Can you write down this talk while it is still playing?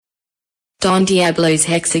Don Diablo's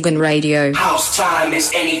Hexagon Radio. House time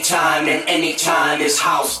is anytime, and anytime is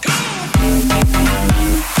house.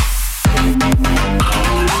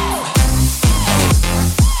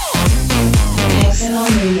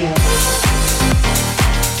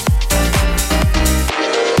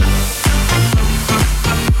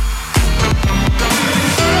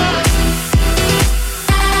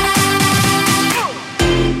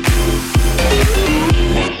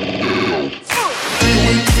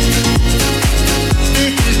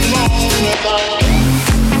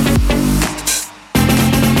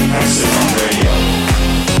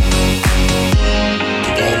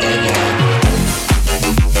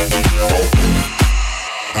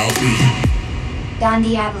 Radio. Don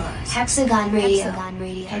Diablo's Hexagon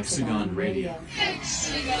Radio.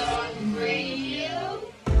 Hexagon Radio.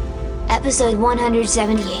 Episode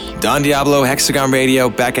 178. Don Diablo, Hexagon Radio,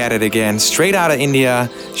 back at it again, straight out of India.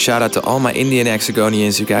 Shout out to all my Indian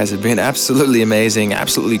Hexagonians. You guys have been absolutely amazing,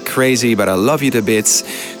 absolutely crazy, but I love you to bits.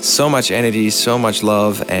 So much energy, so much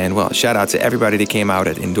love, and well, shout out to everybody that came out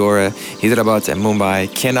at Indore, Hyderabad, and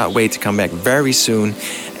Mumbai. Cannot wait to come back very soon.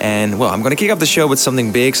 And well, I'm gonna kick off the show with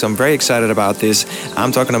something big, so I'm very excited about this.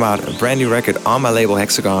 I'm talking about a brand new record on my label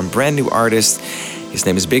Hexagon, brand new artist. His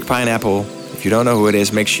name is Big Pineapple. If you don't know who it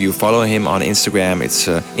is, make sure you follow him on Instagram. It's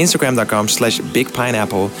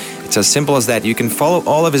instagram.com/bigpineapple. It's as simple as that. You can follow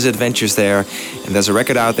all of his adventures there. And there's a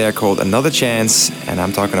record out there called Another Chance. And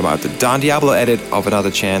I'm talking about the Don Diablo edit of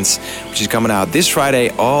Another Chance, which is coming out this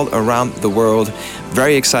Friday all around the world.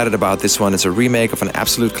 Very excited about this one. It's a remake of an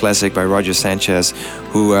absolute classic by Roger Sanchez,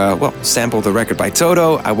 who, sampled the record by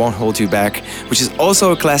Toto, I Won't Hold You Back, which is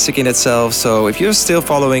also a classic in itself. So if you're still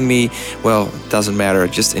following me, well, it doesn't matter.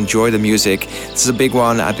 Just enjoy the music. This is a big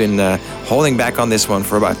one. I've been holding back on this one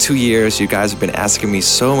for about 2 years. You guys have been asking me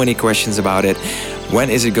so many questions about it. When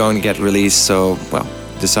is it going to get released? So, well,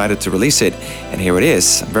 decided to release it, and here it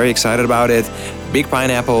is. I'm very excited about it. Big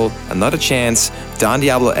Pineapple, Another Chance, Don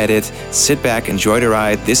Diablo edit. Sit back, enjoy the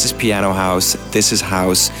ride. This is Piano House, this is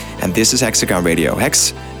House, and this is Hexagon Radio.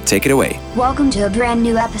 Hex, take it away. Welcome to a brand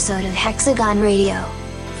new episode of Hexagon Radio.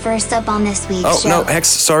 First up on this week's show. No, Hex,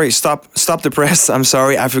 sorry, stop the press. I'm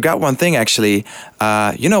sorry, I forgot one thing actually.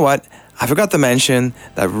 You know what? I forgot to mention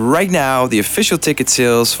that right now the official ticket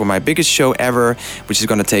sales for my biggest show ever, which is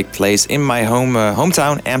going to take place in my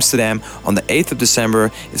hometown, Amsterdam, on the 8th of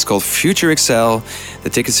December. It's called Future Excel.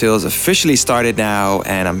 The ticket sales officially started now,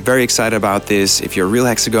 and I'm very excited about this. If you're a real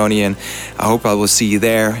Hexagonian, I hope I will see you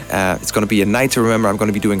there. It's going to be a night to remember. I'm going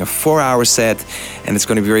to be doing a 4-hour set, and it's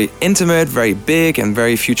going to be very intimate, very big, and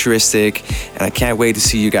very futuristic. And I can't wait to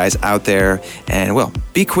see you guys out there. And well,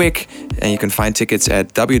 be quick, and you can find tickets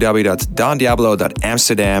at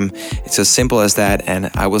www.dondiablo.amsterdam. It's as simple as that,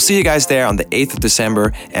 and I will see you guys there on the 8th of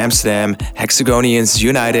December, Amsterdam, Hexagonians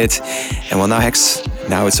United. And well, now Hex,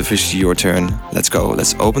 now it's officially your turn. Let's go.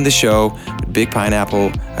 Let's open the show with Big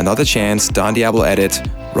Pineapple, Another Chance, Don Diablo edit.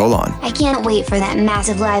 Roll on. I can't wait for that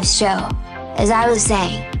massive live show. As I was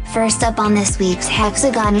saying, first up on this week's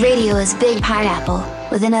Hexagon Radio is Big Pineapple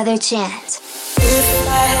with Another Chance. If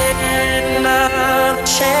I had another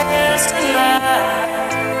chance tonight,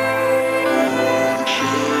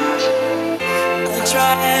 I'd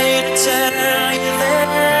try to tell you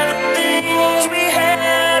that the things we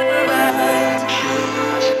had were right.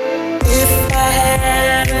 If I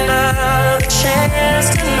had another chance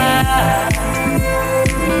tonight,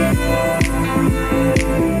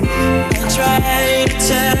 I'd try to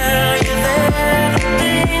tell you that the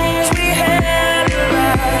things we had were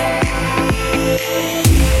right.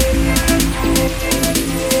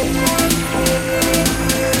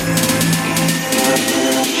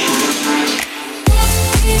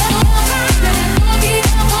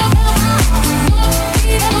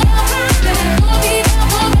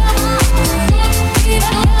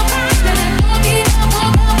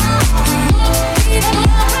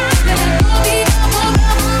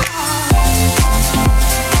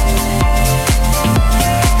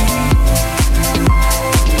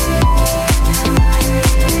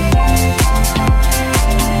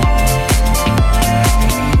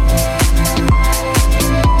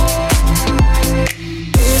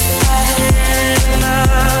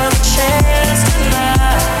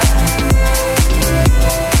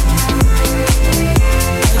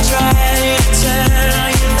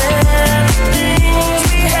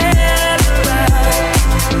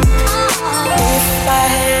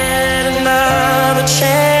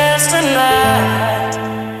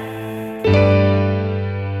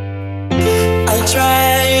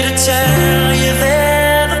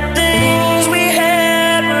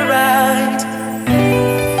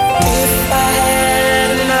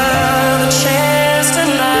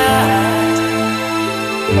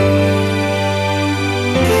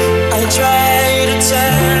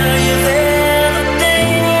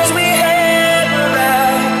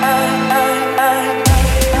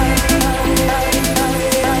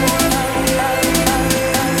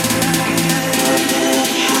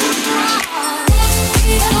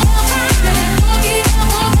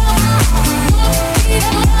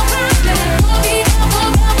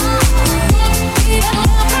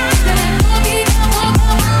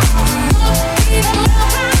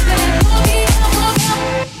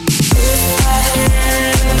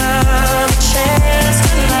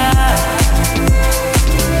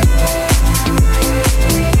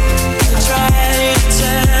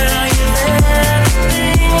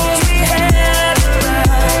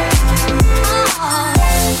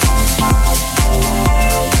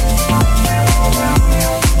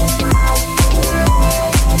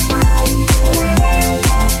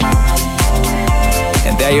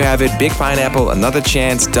 you have it. Big Pineapple, Another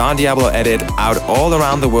Chance, Don Diablo edit, out all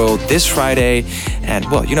around the world this Friday. And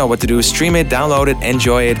well, you know what to do. Stream it, download it,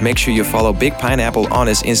 enjoy it. Make sure you follow Big Pineapple on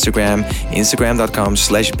his Instagram,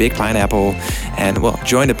 instagram.com/bigpineapple. And well,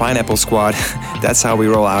 join the Pineapple Squad. That's how we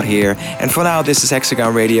roll out here. And for now, this is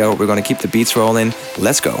Hexagon Radio. We're gonna keep the beats rolling.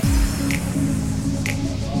 Let's go.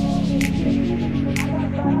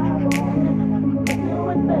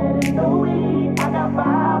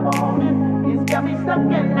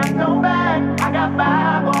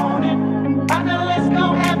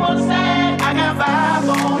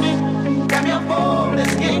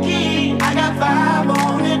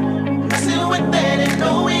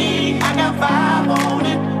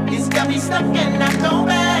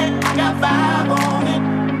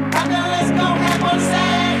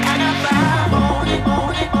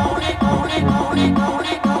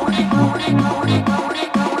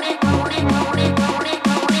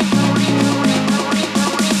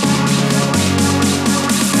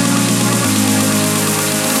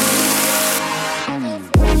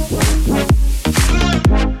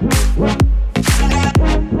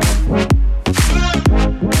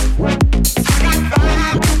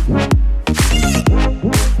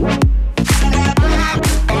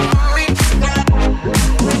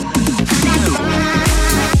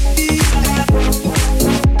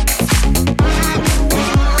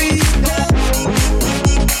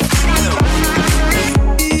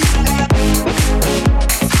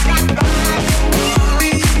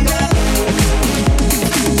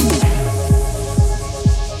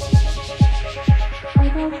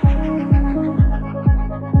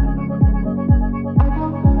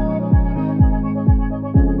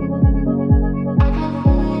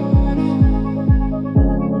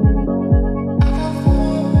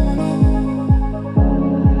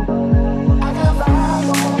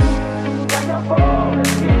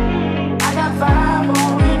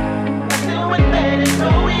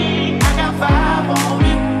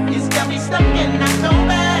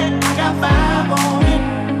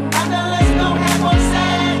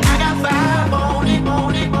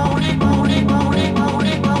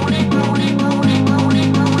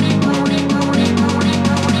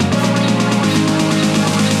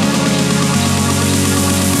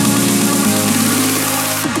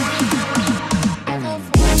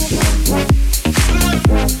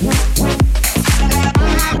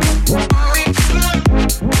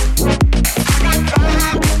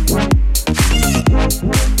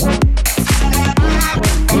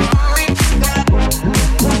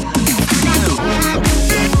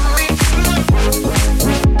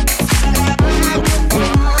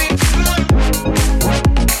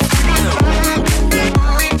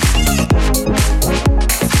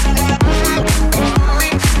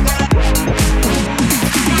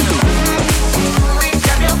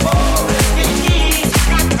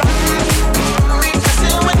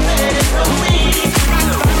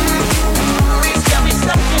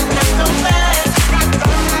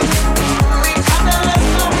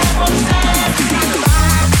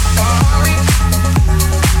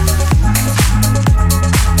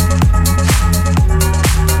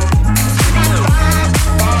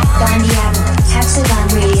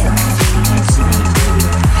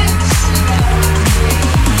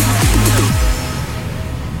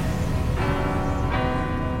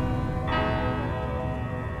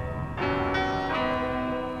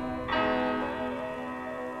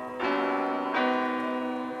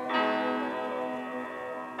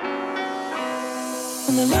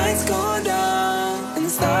 When the lights go down and the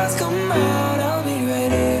stars come out, I'll be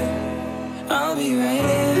right here. I'll be right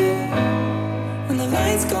here. When the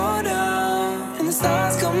lights go down and the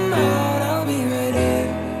stars come out, I'll be right here.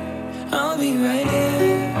 I'll be right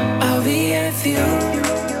here. I'll be here for you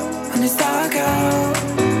when it's dark out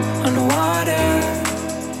on the water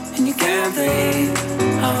and you can't breathe.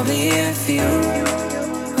 I'll be here for you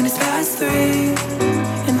when it's past 3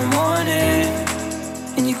 in the morning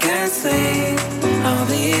and you can't sleep. I'll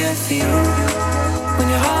be here for you when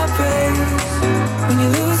your heart breaks, when you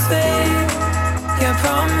lose faith. Yeah, I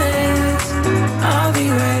promise I'll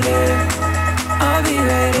be right here. I'll be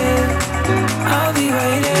right here. I'll be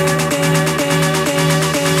right here.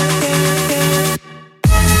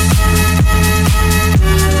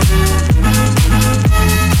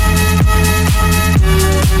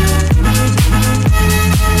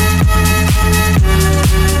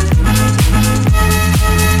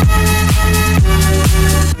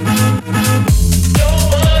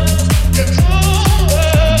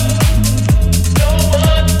 No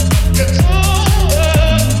one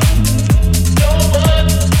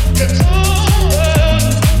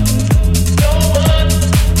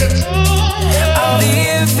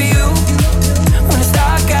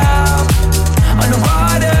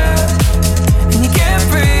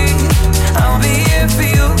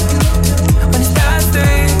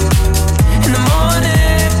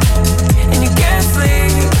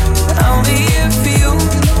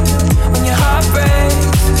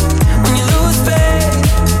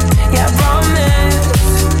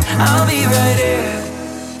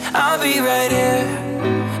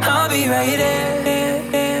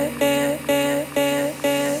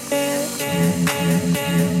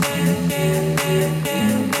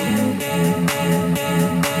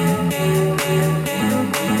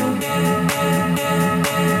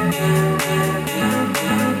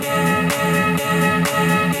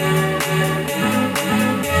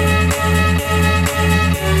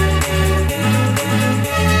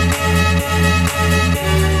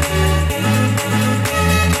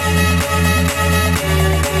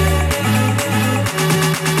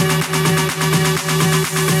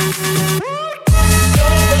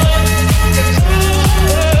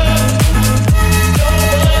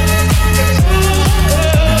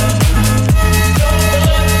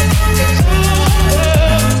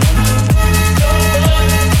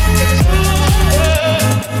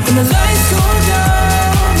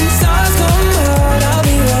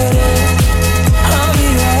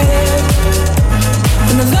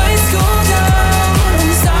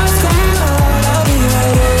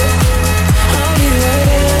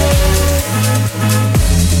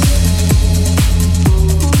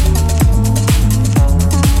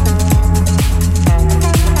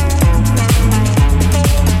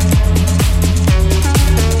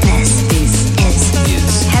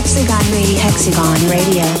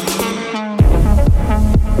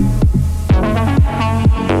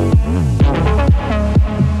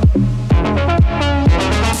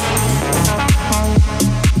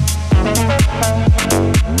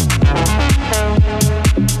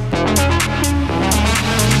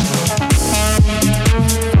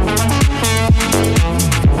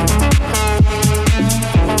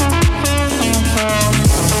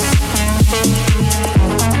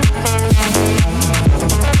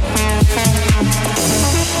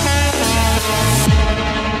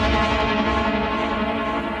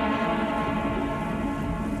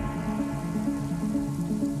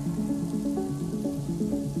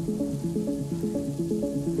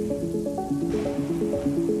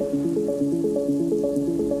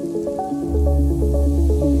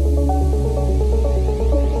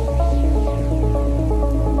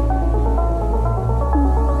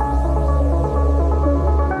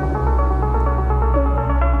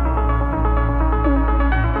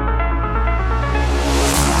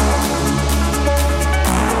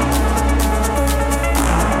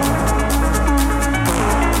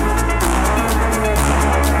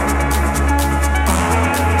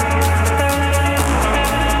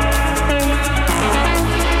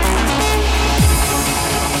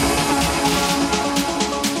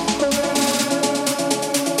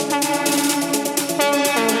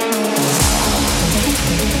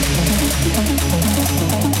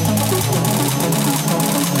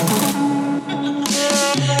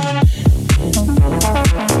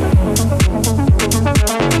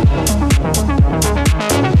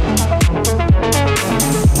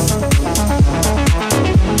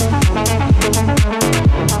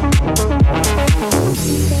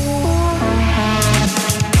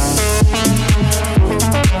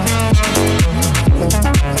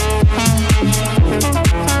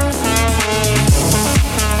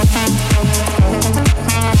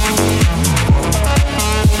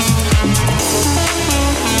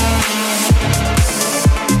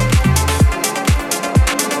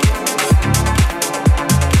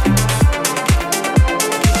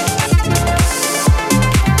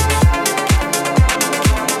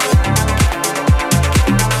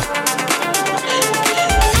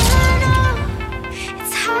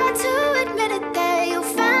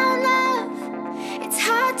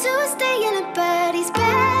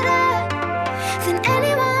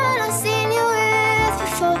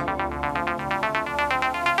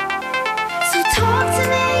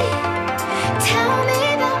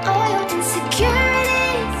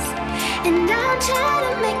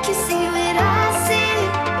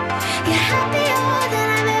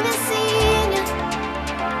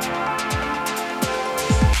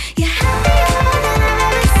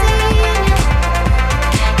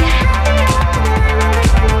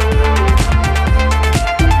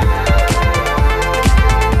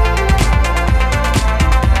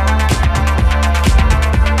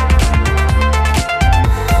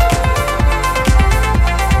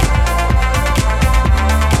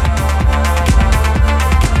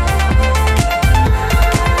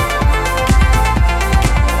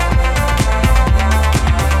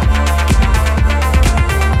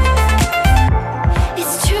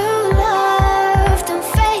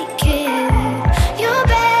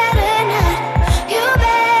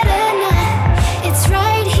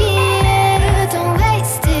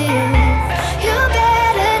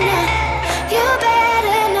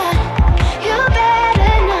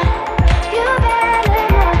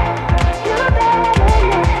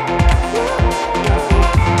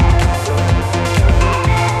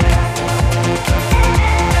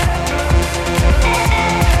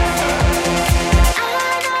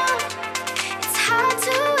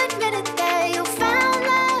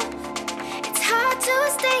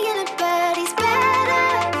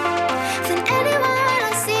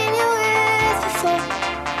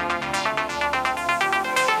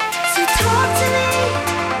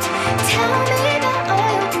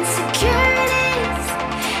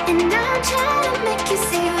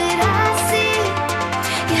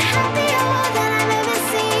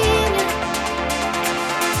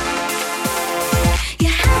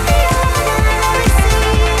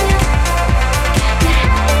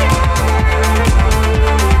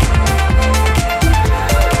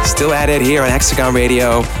Edit here on Hexagon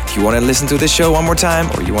Radio. If you want to listen to this show one more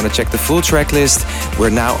time or you want to check the full track list, we're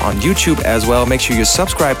now on YouTube as well. Make sure you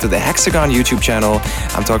subscribe to the Hexagon YouTube channel.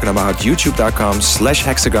 I'm talking about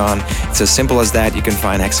youtube.com/Hexagon. It's as simple as that. You can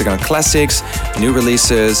find Hexagon classics, new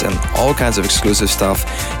releases, and all kinds of exclusive stuff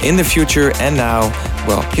in the future and now.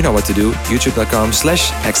 Well, you know what to do.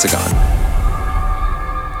 youtube.com/Hexagon.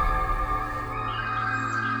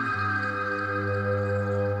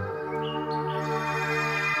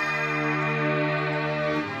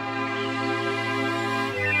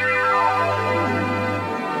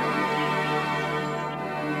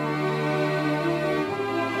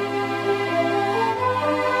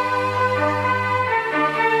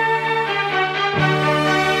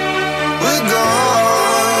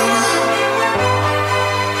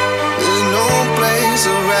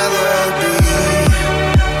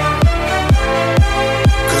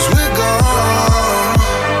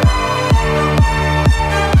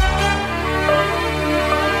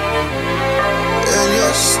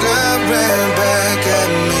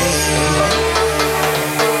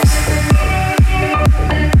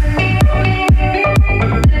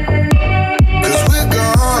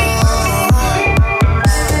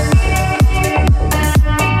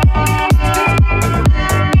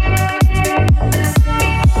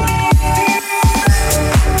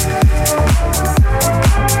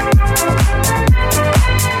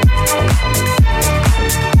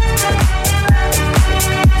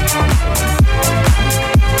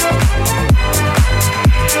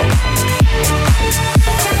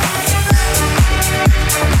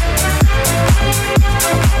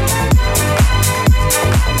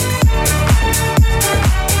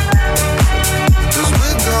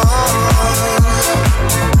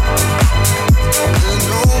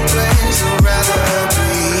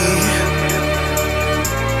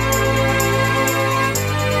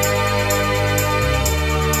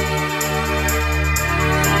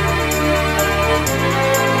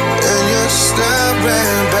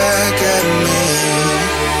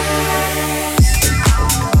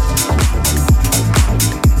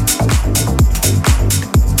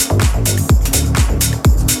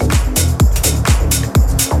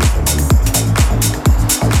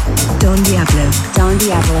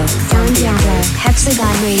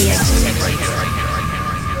 Hexagon Radio.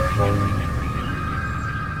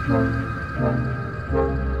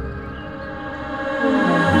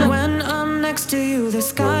 When I'm next to you, the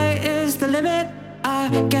sky is the limit. I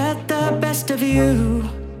get the best of you.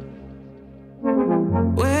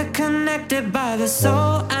 We're connected by the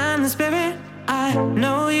soul and the spirit. I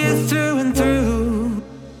know you through and through.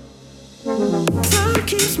 Time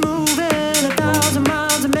keeps moving 1,000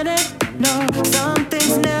 miles a minute. No, some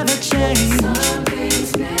things never change.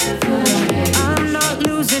 I'm not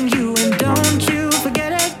losing you, and don't you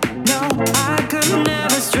forget it. No, I could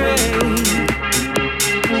never stray.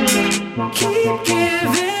 Keep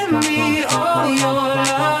giving me all your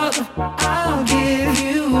love. I'll give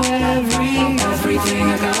you everything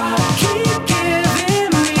I got. Keep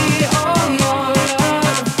giving me all your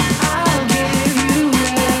love. I'll give you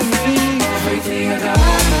everything I got.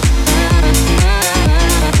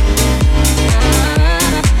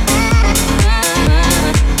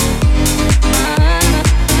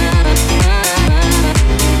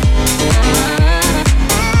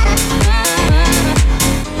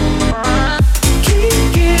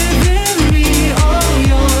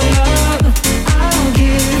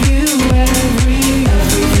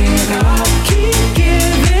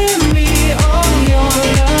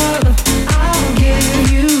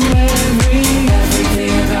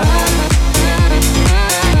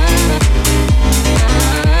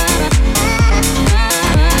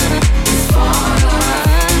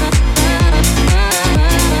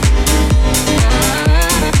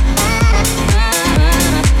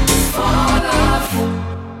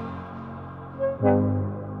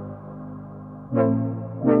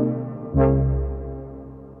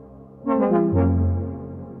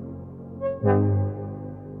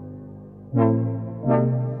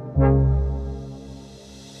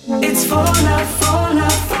 It's for love, for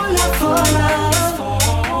love, for love, for love.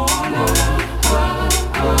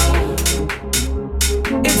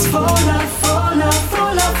 It's for love, for love, for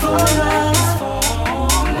love, for love.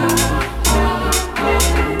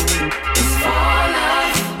 It's for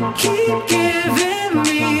love. Keep giving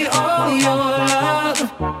me all your love.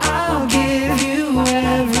 I'll give you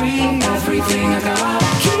everything I got.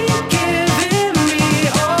 Keep giving me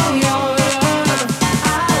all your love.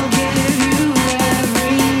 I'll give you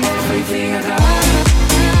everything I got.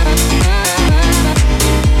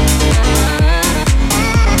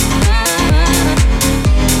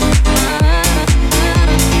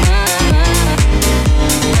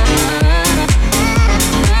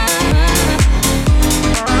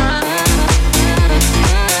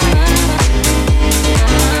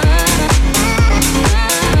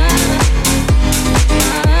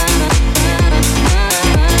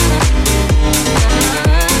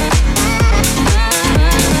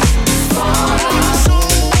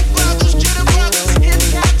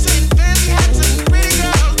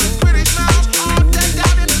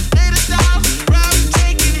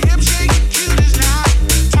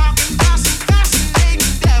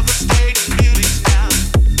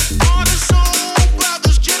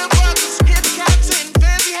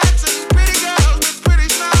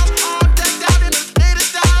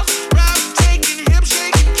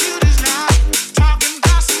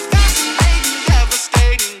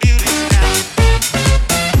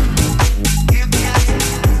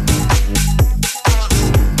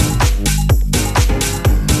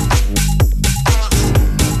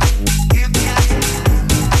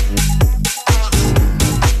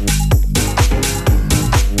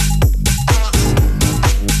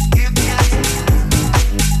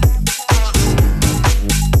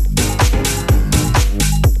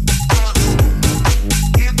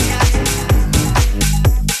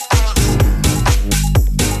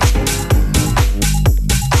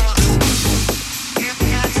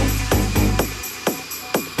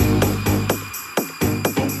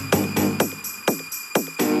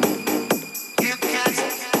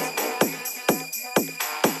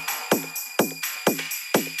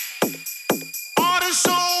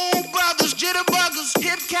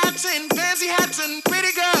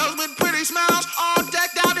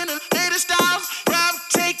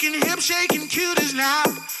 shaking cuties now.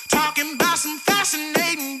 Talking about some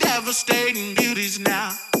fascinating, devastating beauties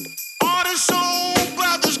now. All the soul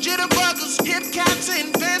brothers, jitterbuggers, hip cats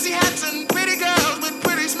in fancy hats and pretty girls with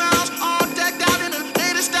pretty smiles, all decked out in the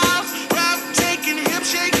latest styles. Breathtaking, hip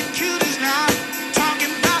shaking cuties now.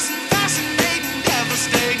 Talking about some fascinating,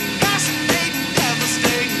 devastating, fascinating,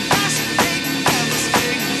 devastating, fascinating,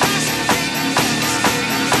 devastating, fascinating,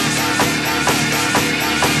 devastating,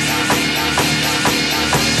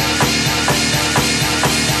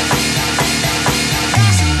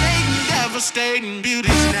 devastating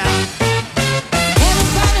beauties now.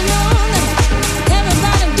 Everybody know that,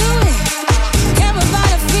 everybody do it,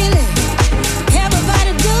 everybody feel it,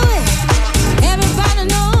 everybody do it, everybody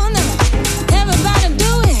know that, everybody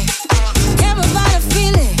do it, everybody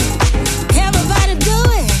feel it, everybody do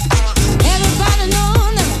it, everybody know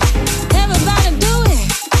that, everybody do it,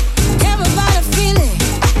 everybody feel it,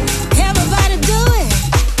 everybody do it,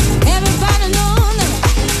 everybody know that,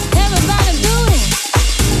 everybody do it,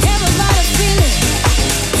 everybody feel it,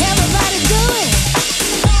 everybody do it.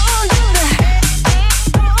 Don't do that.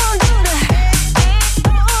 Don't do that.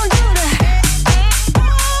 Don't do that.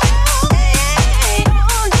 Don't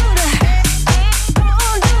do that.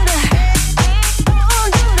 Don't do that.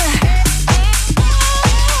 Don't do that.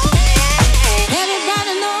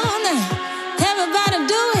 Everybody know that. Everybody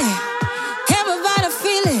do it. Everybody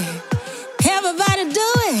feel it. Everybody do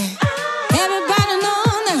it. Everybody know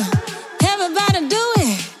that. Everybody do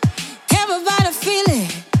it. Everybody feel it.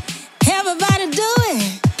 Everybody do it.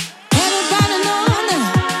 Everybody know that.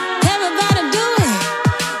 Everybody do it.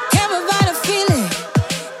 Everybody feel it.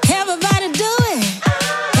 Everybody do it.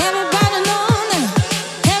 Everybody know that.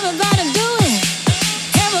 Everybody do it.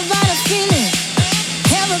 Everybody feel it.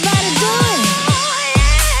 Everybody do it.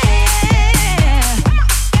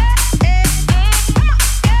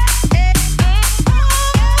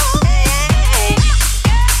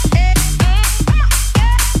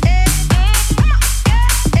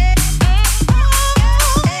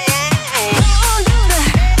 Don't do that.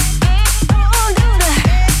 Don't do that.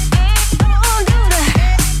 Don't do that.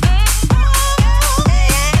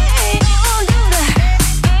 Don't do that.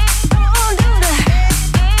 Don't do that.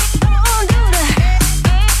 Don't do that.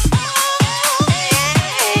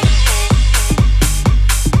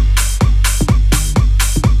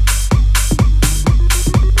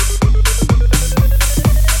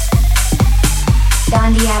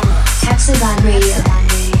 Don Diablo, Hexagon Radio.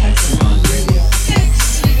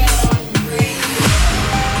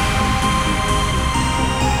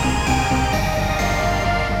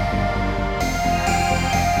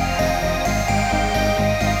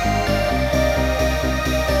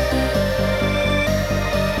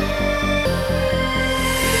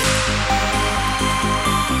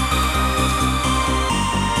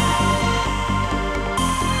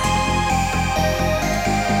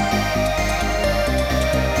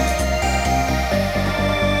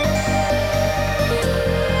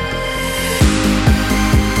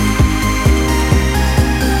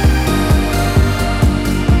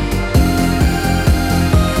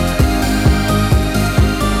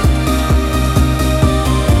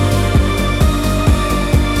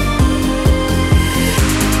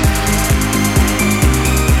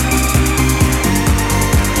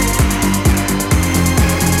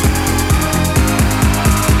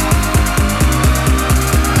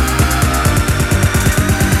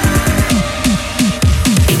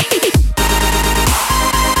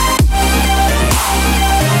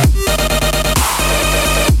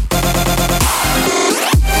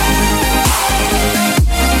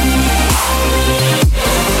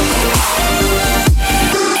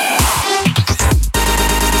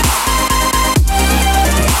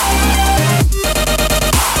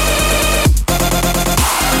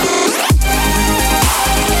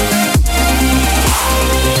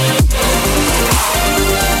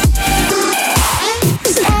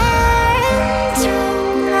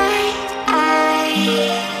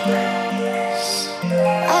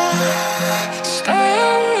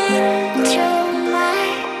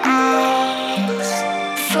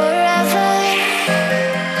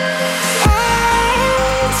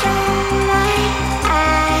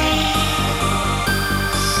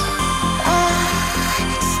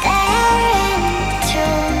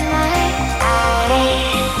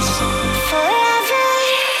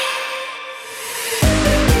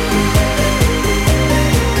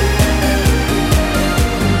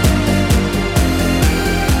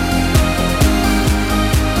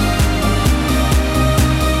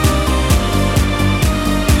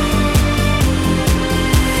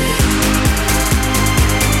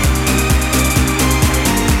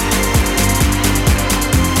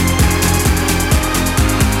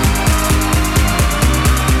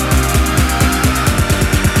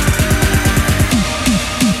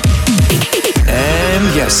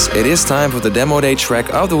 yes, it is time for the Demo Day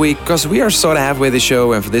track of the week, because we are sort of halfway the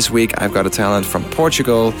show, and for this week I've got a talent from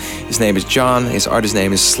Portugal. His name is John, his artist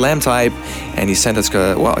name is Slam Type, and he sent us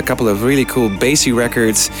a couple of really cool bassy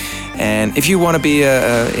records. And if you want to be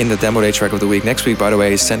in the Demo Day track of the week next week, by the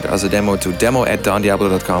way, send us a demo to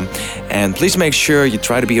demo@dondiablo.com. And please make sure you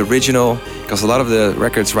try to be original, because a lot of the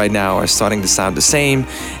records right now are starting to sound the same.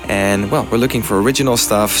 And well, we're looking for original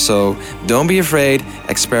stuff, so don't be afraid,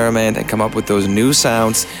 experiment and come up with those new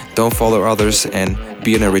sounds. Don't follow others and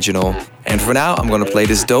be an original. And for now, I'm gonna play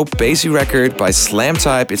this dope bassy record by Slam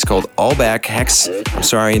Type. It's called All Back. Hex, I'm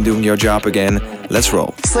sorry I'm doing your job again. Let's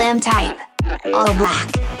roll. Slam Type, All Black,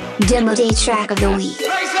 Demo Day track of the week.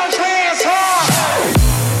 Raise those hands high.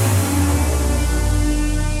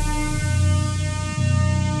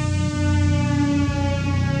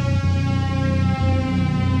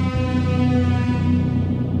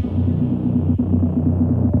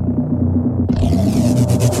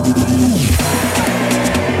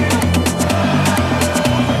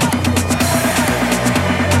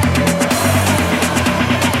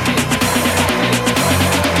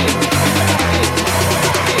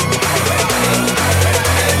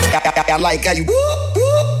 I like how you whoop,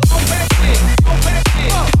 whoop.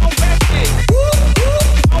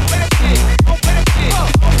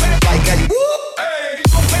 Like how you whoop.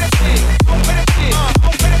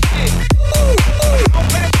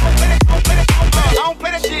 I don't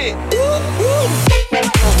play that shit.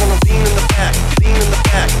 Girls wanna lean in the back,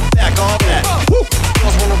 back all that.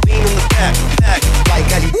 Girls wanna lean in the back, Like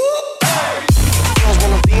how you whoop. Girls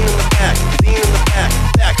wanna lean in the back,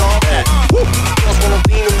 back all that. Girls wanna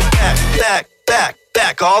lean in the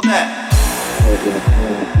back all that.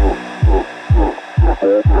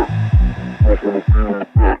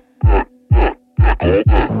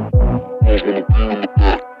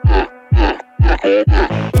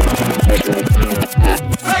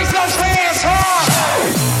 Raise those hands high.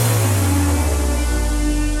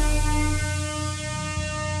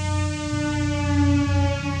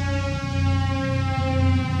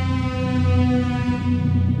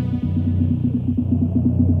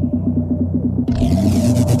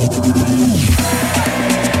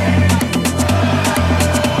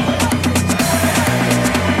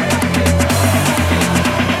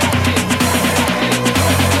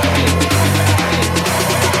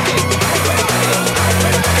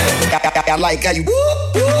 I like how you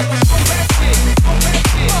whoop, whoop.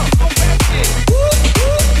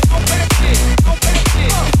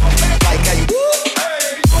 Like how you whoop.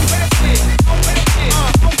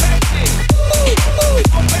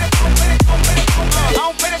 I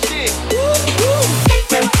don't play that shit. Girls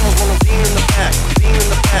wanna lean in the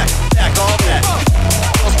back all that.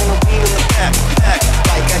 Girls wanna lean in the back,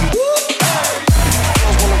 Like how you whoop.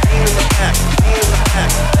 Girls wanna lean in the back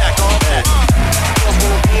all that. Girls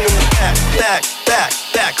wanna lean in the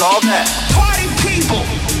back all that. Party people,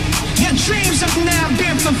 your dreams have now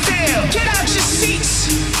been fulfilled. Get out your seats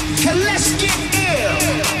and let's get ill.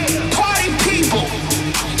 Party people,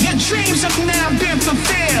 your dreams have now been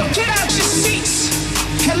fulfilled. Get out your seats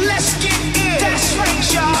and let's get ill. That's right,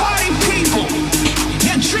 y'all. Party people,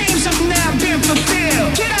 your dreams have now been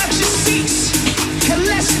fulfilled. Get out your seats and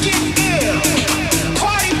let's get ill.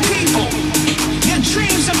 Party people, your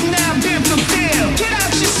dreams have now been fulfilled. Get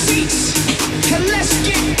out your seats and let's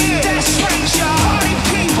get ill. That's right, y'all. Party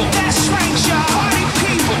people, that's right, y'all. Party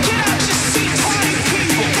people, get out your seats. Party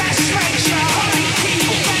people, that's right, y'all. Party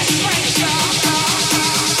people, that's right, y'all.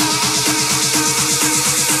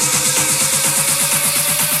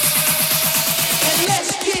 And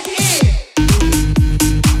let's get in.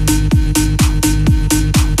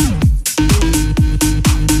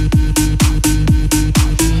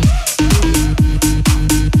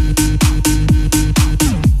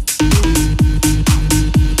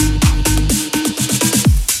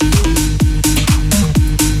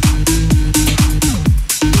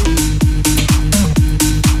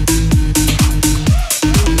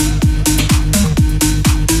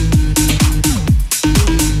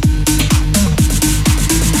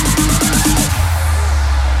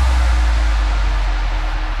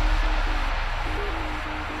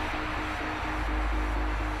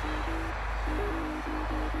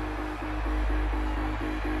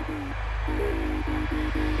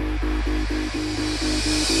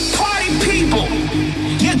 Party people,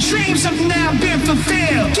 your dreams have now been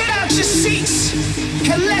fulfilled. Get out your seats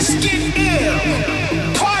and let's get ill.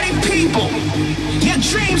 Party people, your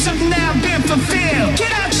dreams have now been fulfilled.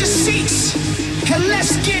 Get out your seats and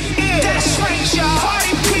let's get ill. That's right, y'all.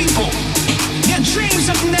 Party people, your dreams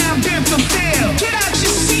have now been fulfilled. Get out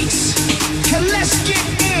your seats and let's get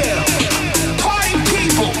ill. Party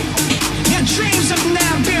people, your dreams have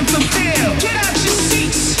now been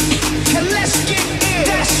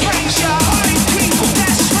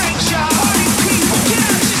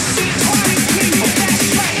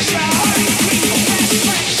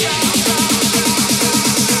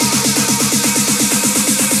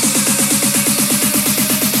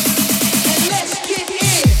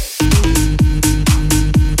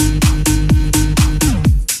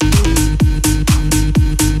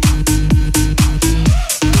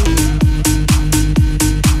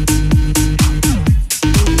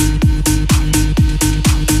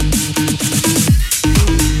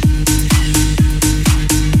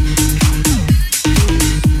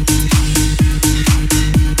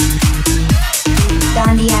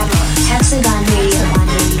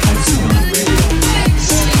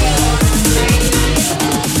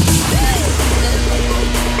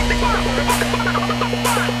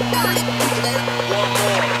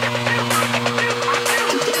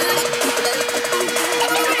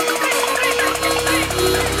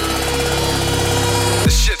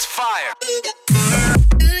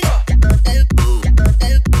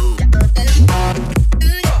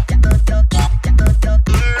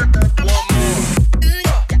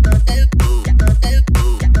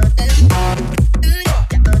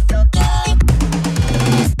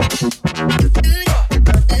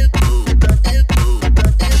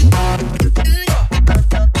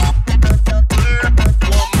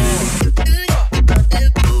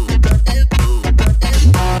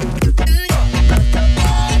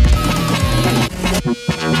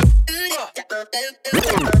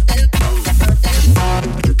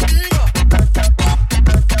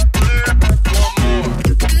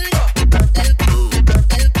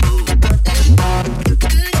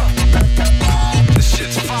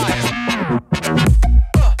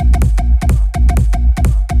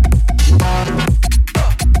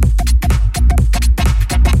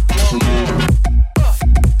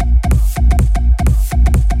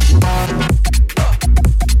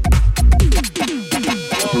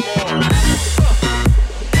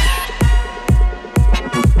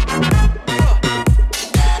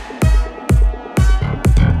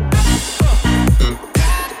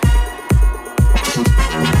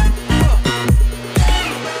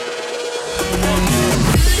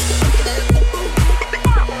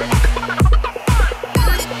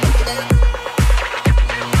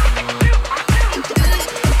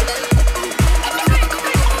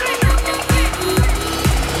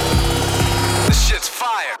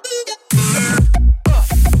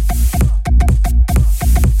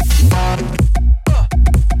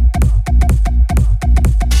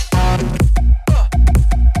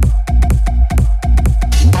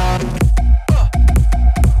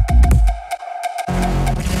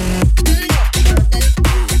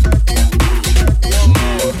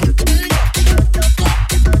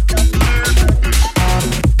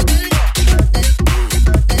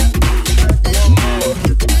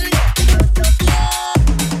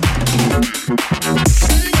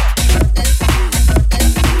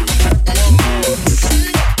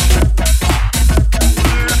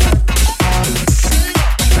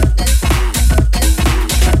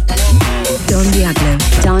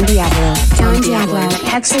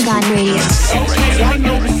Hexagon Radio. Okay, I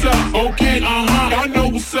know what's up. Okay, I know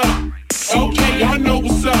what's up. Okay, I know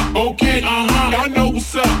what's up. Okay, I know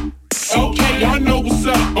what's up. Okay, I know what's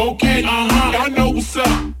up. Okay, I know what's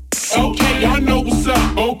up. Okay, I know what's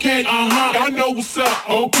up. Okay, I know what's up.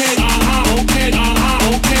 Okay, okay, okay,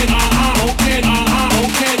 okay, okay, okay,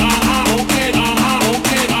 okay, okay,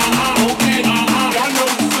 I know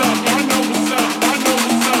what's up. I know what's up. I know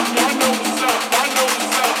what's up. I know what's up. I know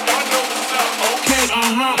what's up. I know what's up. Okay,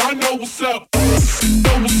 I know what's up.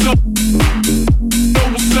 Know what's up. Know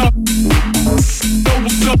what's up. Know what's up. Know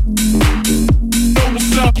what's up. Know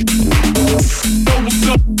what's up. Know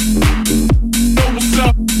what's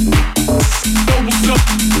up. Know what's up.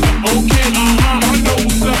 Okay, I know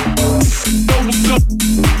what's up. Know what's up.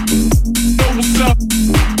 Know what's up. Know what's up.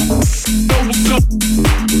 Know what's up.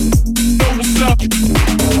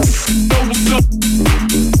 Know what's up.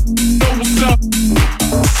 Know what's up.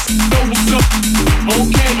 Know what's up.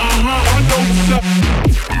 Okay, I know what's up. I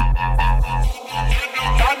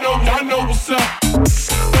know what's up.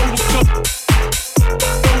 Know what's up.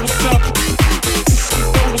 Know what's up.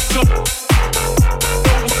 Know what's up.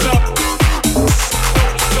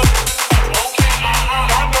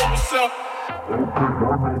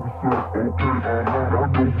 Know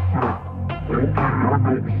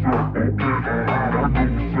what's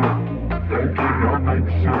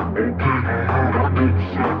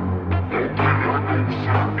up.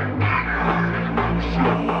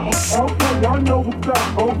 Okay, I know what's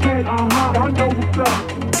up. Okay, I know what's up.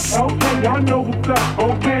 Okay, I know what's up.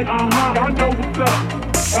 Okay, I know what's up. Okay, I know what's up.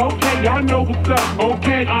 Okay, I know what's up.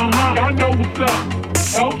 Okay, I know what's up.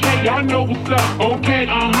 Okay, I know what's up. Okay,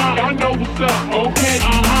 I know what's up. Okay,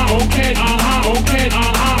 okay, okay, okay,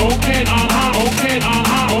 okay, okay,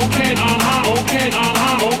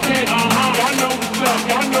 okay, I know what's up. I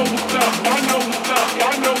know what's up. I know what's up. I know what's up. I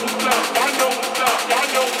know what's up.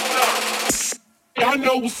 I know what's up. I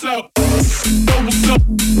know what's up. Know what's up.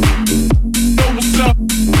 Know what's up. Know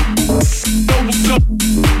what's up. Know what's up. Know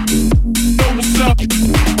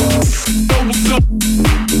what's up.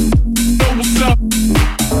 Know what's up.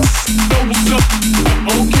 Know what's up.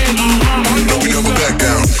 Okay, I know what's up. Back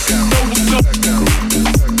down. Know what's up. Know what's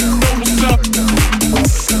up. Know what's up.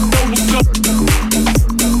 Know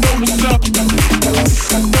what's up. Know what's up.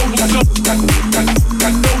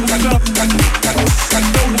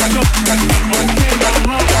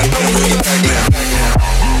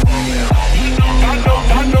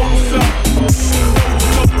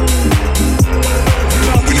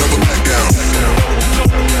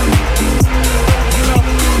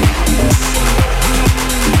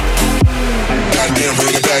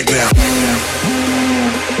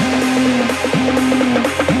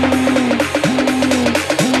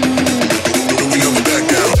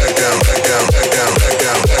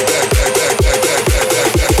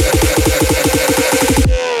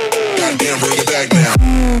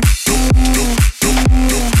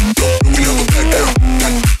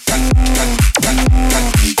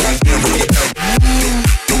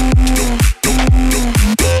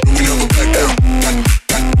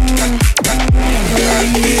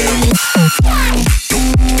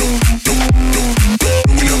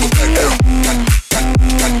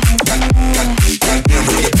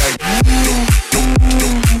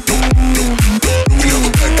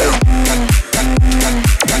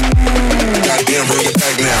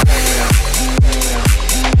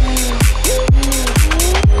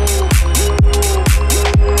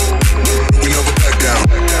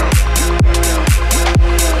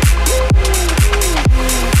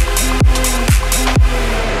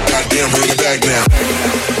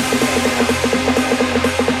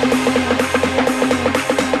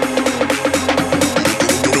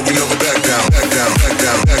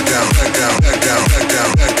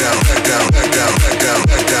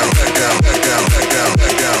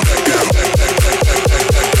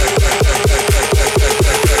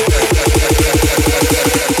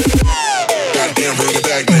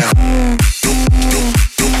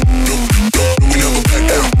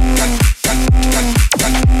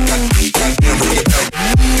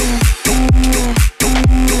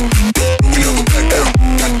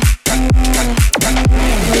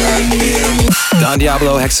 Don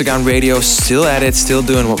Diablo, Hexagon Radio, still at it, still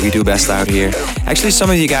doing what we do best out here. Actually, some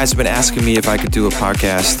of you guys have been asking me if I could do a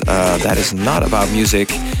podcast that is not about music.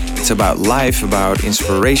 It's about life, about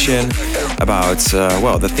inspiration, about,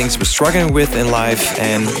 the things we're struggling with in life,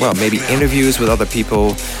 and, maybe interviews with other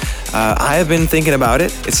people. I have been thinking about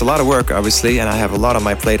it. It's a lot of work, obviously, and I have a lot on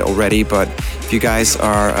my plate already, but if you guys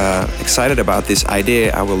are excited about this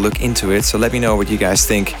idea, I will look into it. So let me know what you guys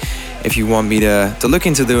think if you want me to look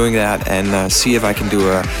into doing that and see if I can do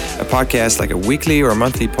a podcast, like a weekly or a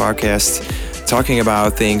monthly podcast, talking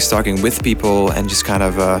about things, talking with people, and just kind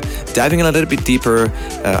of diving in a little bit deeper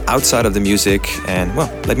outside of the music. And well,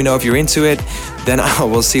 let me know if you're into it, then I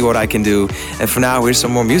will see what I can do. And for now, here's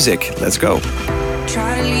some more music. Let's go.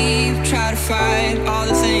 Try to leave, try to fight all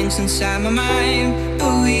the things inside my mind,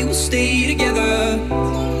 but we will stay together.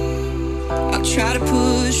 I'll try to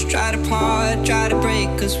push, try to part, try to break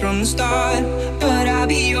us from the start, but I'll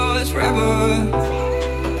be yours forever.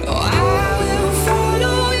 Oh, I will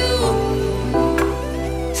follow you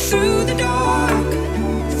through the dark,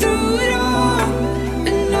 through it all,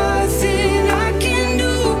 and nothing I can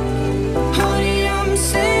do, honey, I'm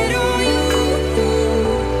set on you.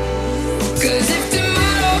 'Cause if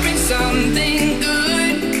tomorrow brings something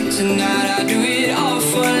good, tonight I do it all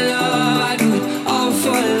for love, I do it all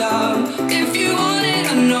for love. If you want it,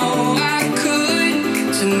 I know I could.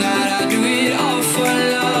 Tonight I do it all for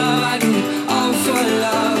love, I do it all for love.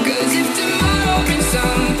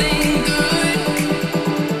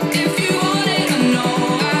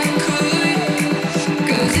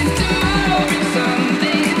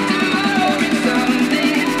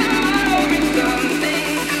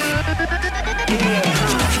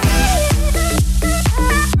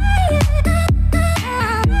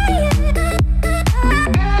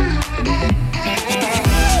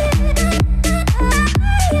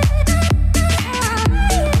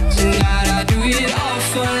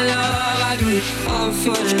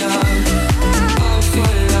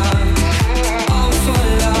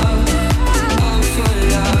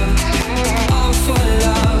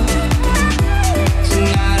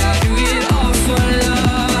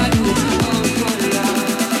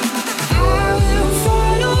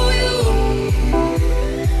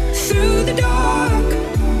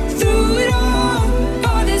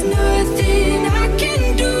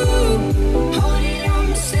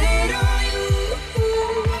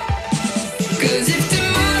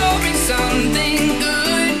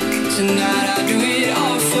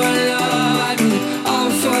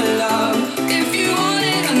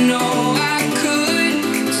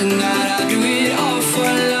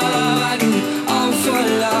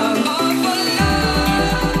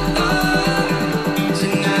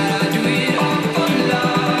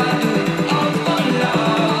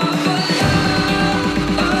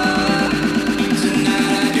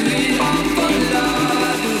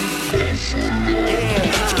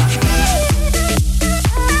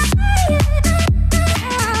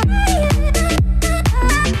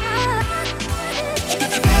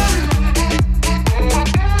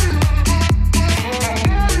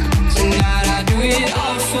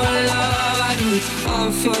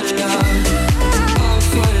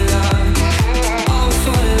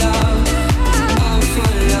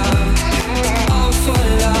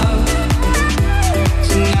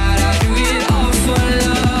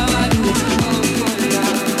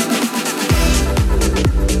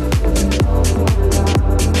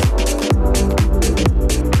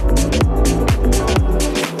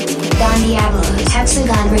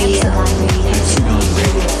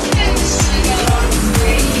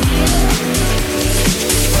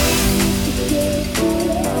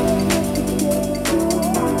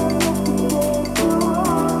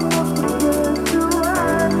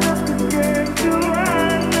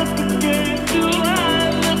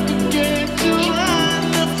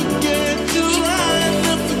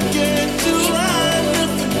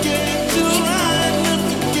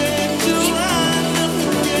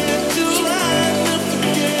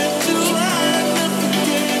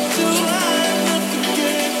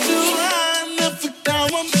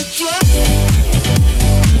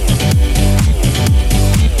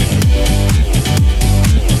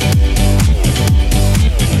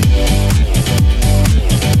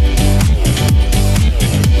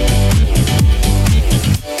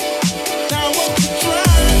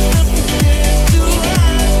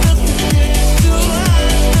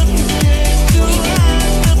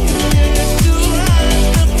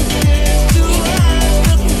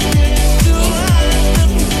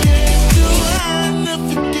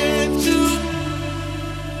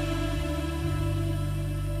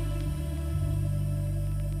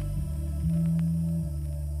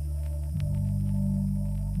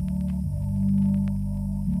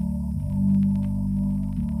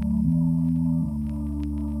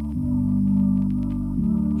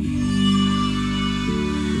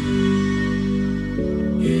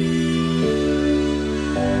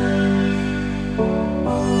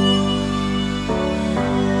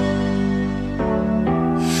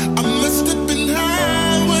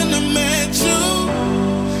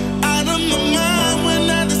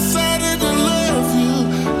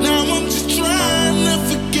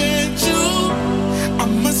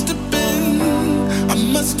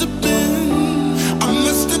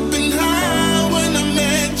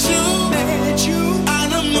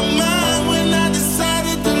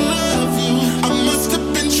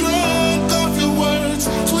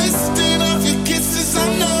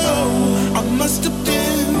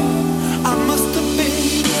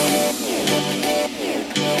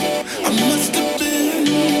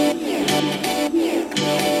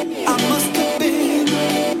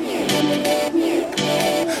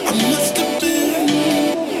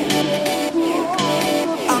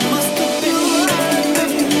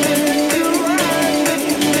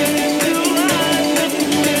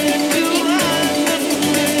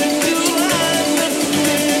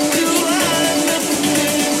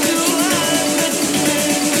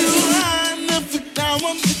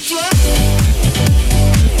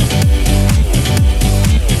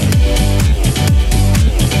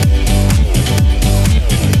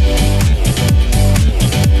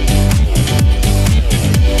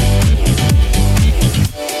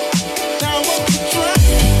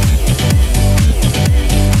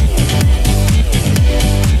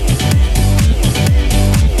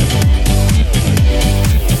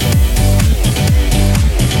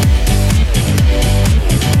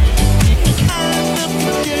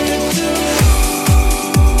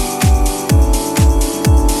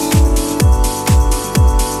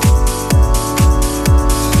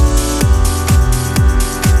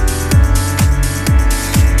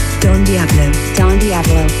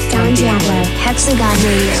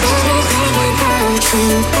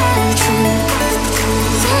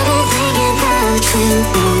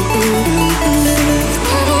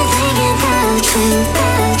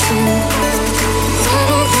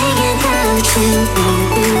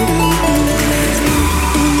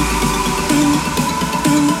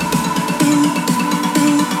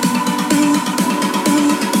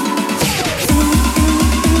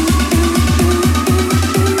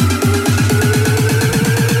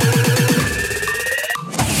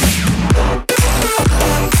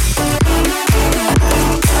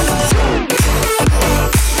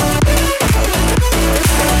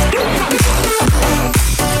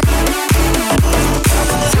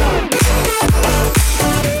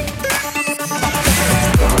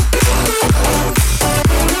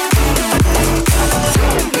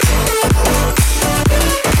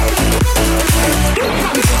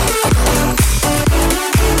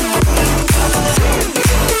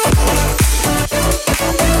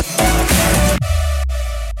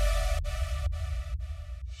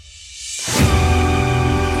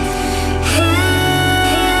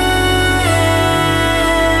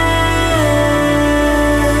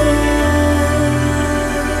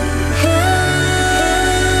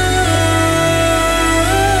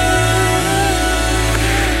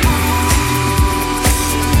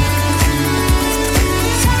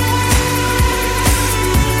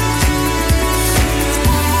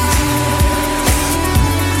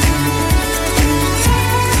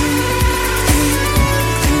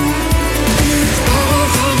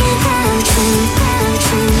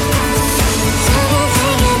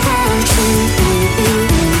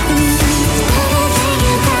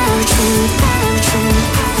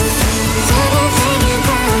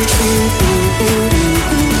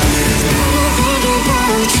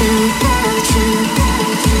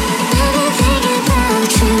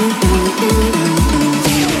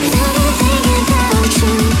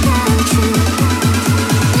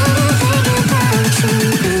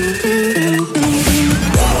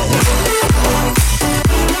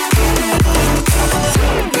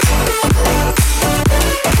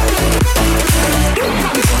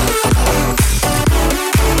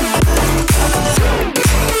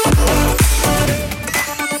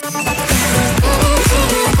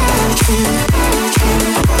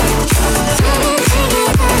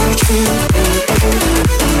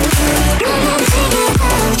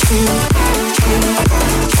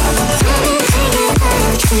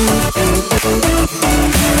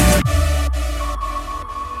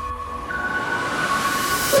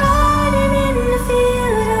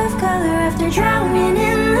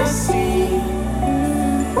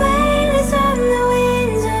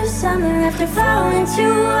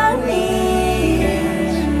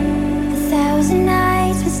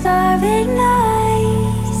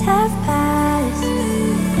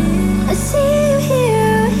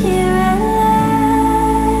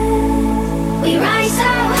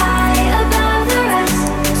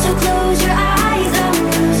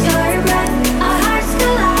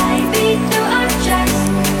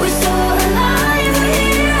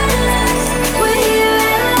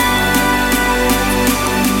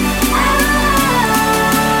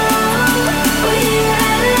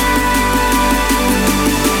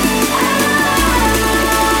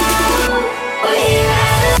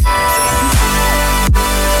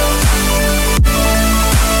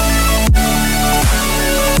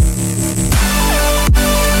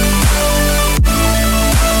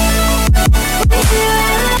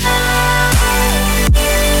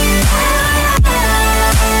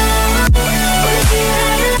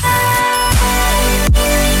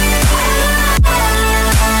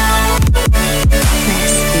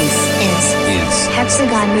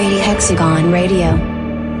 Hexagon Radio. Hexagon Radio.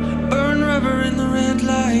 Burn rubber in the red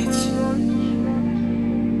lights.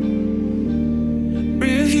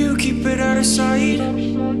 Rear view, keep it out of sight.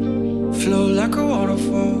 Flow like a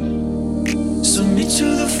waterfall. Submit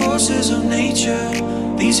to the forces of nature.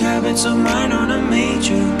 These habits of mine aren't a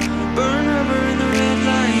major. Burn rubber in the red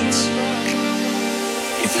lights.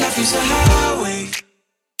 is a highway.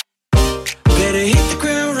 Better hit the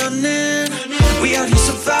ground running. We out here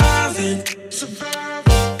surviving.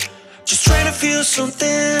 Just trying to feel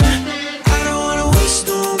something. I don't wanna waste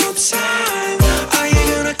no more time. Are you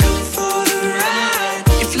gonna come for the ride?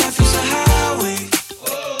 If life is a highway,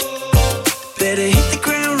 better hit the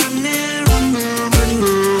ground running, running,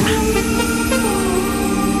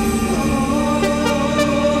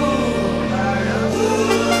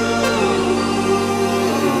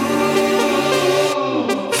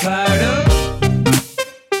 fired up.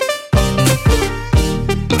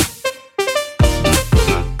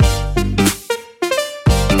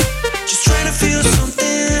 Just trying to feel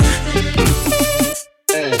something.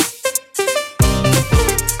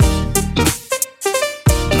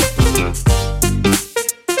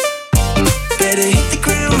 Better hit the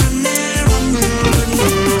ground running, running,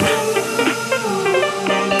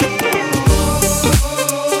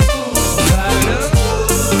 fired up.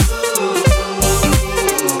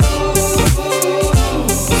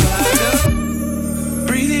 Fired up.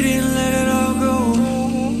 Breathe it in, let it all go.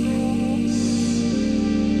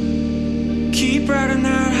 Keep riding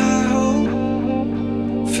that high hope.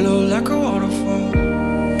 Flow like a waterfall.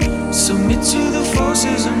 Submit to the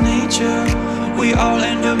forces of nature. We all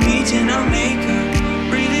end up meeting our maker.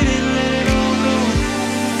 Breathe it in, let it all go.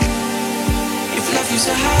 If life is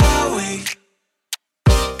a highway,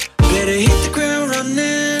 better hit the ground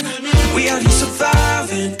running. We out here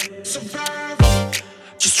surviving.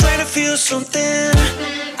 Just trying to feel something.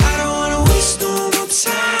 I don't wanna waste no more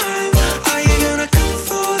time. Are you gonna come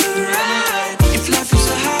for the ride? If life is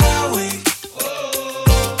a highway,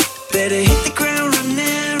 better hit the ground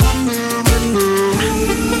running, running, running.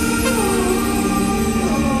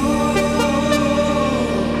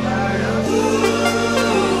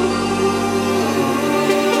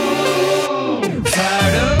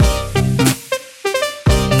 Fired up.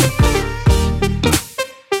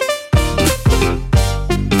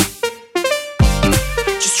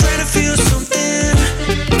 Just trying to feel something.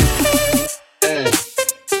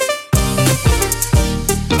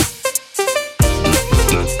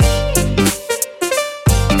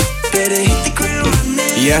 Better hit the ground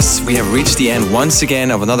running. Yes, we have reached the end once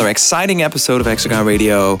again of another exciting episode of Hexagon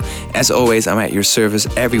Radio. As always, I'm at your service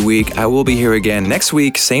every week. I will be here again next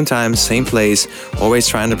week, same time, same place, always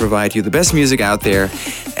trying to provide you the best music out there.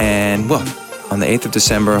 And well, on the 8th of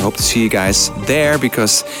December, I hope to see you guys there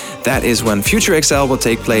because that is when Future XL will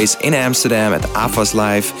take place in Amsterdam at the AFAS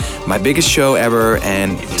Live, my biggest show ever,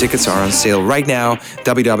 and tickets are on sale right now,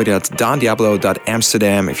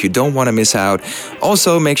 www.dondiablo.amsterdam if you don't want to miss out.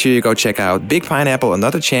 Also, make sure you go check out Big Pineapple,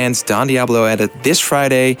 Another Chance, Don Diablo edit this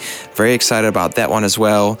Friday. Very excited about that one as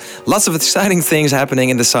well. Lots of exciting things happening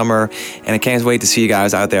in the summer, and I can't wait to see you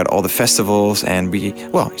guys out there at all the festivals and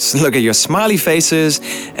just look at your smiley faces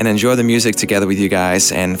and enjoy the music together with you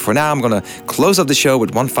guys. And for now, I'm gonna close up the show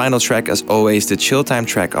with one final track, as always, the Chill Time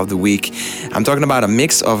track of the week. I'm talking about a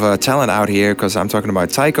mix of talent out here because I'm talking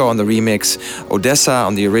about Tycho on the remix, Odessa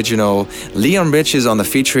on the original, Leon Bridges on the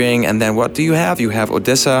featuring, and then what do you have? You have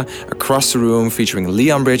Odessa Across the Room featuring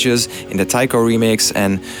Leon Bridges in the Tycho remix.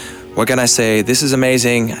 And what can I say? This is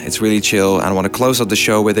amazing. It's really chill. And I want to close up the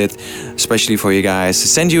show with it, especially for you guys, to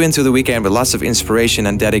send you into the weekend with lots of inspiration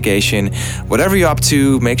and dedication. Whatever you're up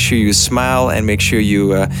to, make sure you smile and make sure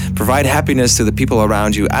you provide happiness to the people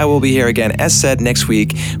around you. I will be here again, as said, next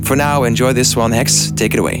week. For now, enjoy this one. Hex,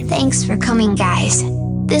 take it away. Thanks for coming, guys.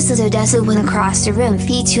 This is Odessa with Across the Room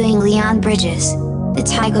featuring Leon Bridges, the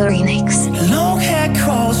Tycho remix. Long hair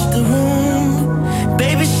across the room,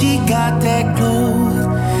 baby, she got that glow.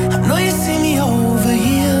 I know you see me over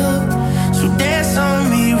here, so dance on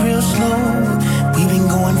me real slow. We've been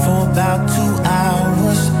going for about 2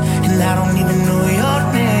 hours, and I don't even know your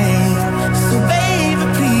name. So baby,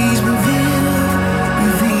 please reveal.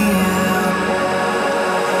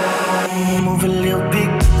 Move a little bit.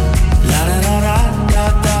 La da da da da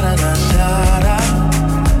da da da da.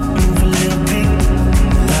 Move a little bit.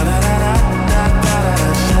 La da da da da da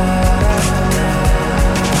da da.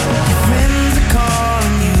 Your friends are calling.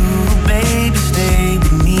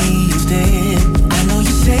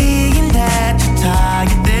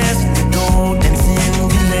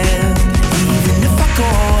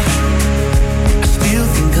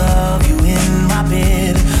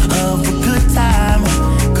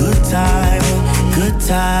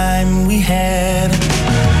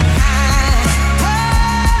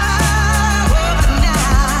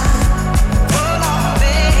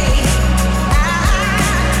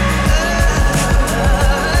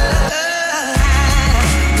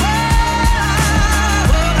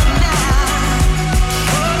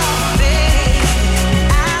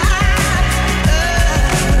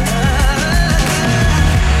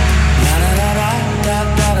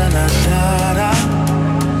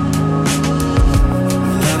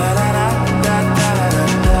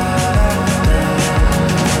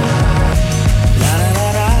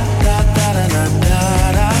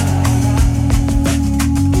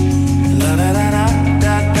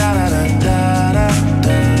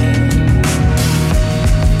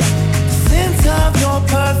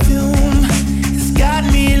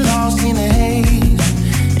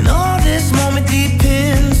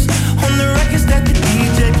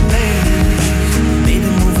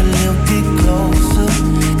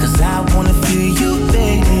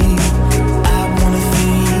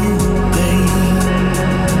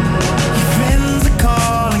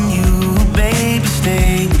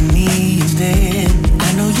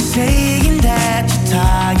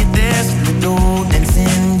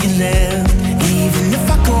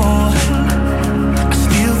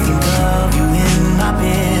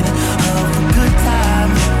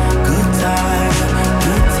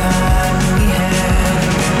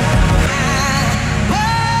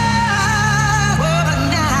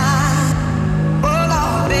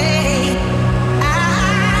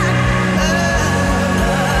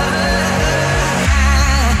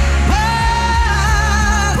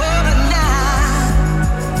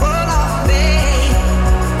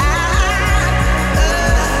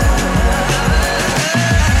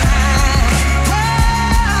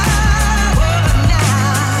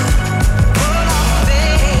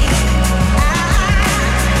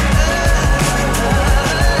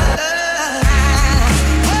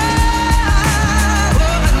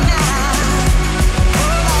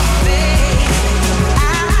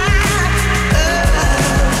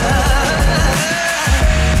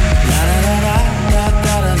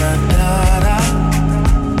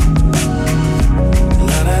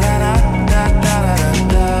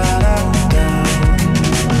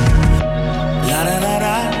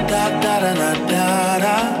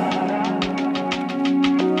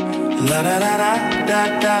 da da da da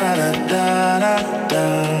da da da da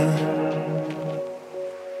da.